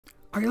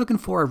Are you looking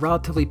for a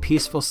relatively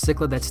peaceful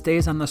cichlid that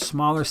stays on the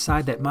smaller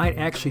side that might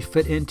actually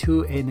fit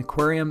into an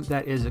aquarium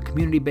that is a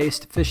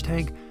community-based fish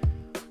tank?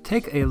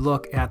 Take a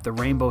look at the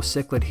rainbow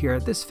cichlid here.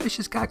 This fish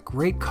has got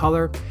great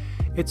color.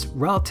 It's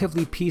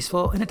relatively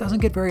peaceful and it doesn't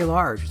get very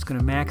large. It's going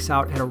to max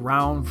out at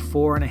around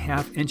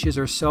 4.5 inches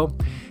or so.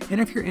 And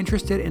if you're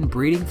interested in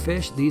breeding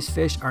fish, these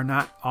fish are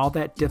not all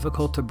that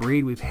difficult to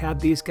breed. We've had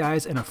these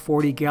guys in a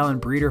 40-gallon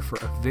breeder for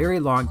a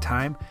very long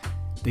time.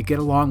 They get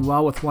along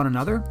well with one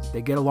another.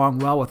 They get along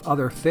well with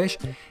other fish.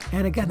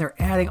 And again, they're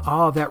adding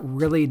all of that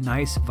really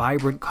nice,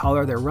 vibrant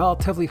color. They're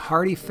relatively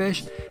hardy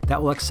fish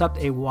that will accept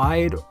a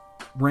wide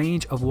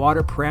range of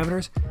water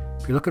parameters.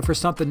 If you're looking for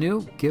something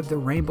new, give the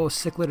rainbow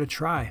cichlid a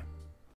try.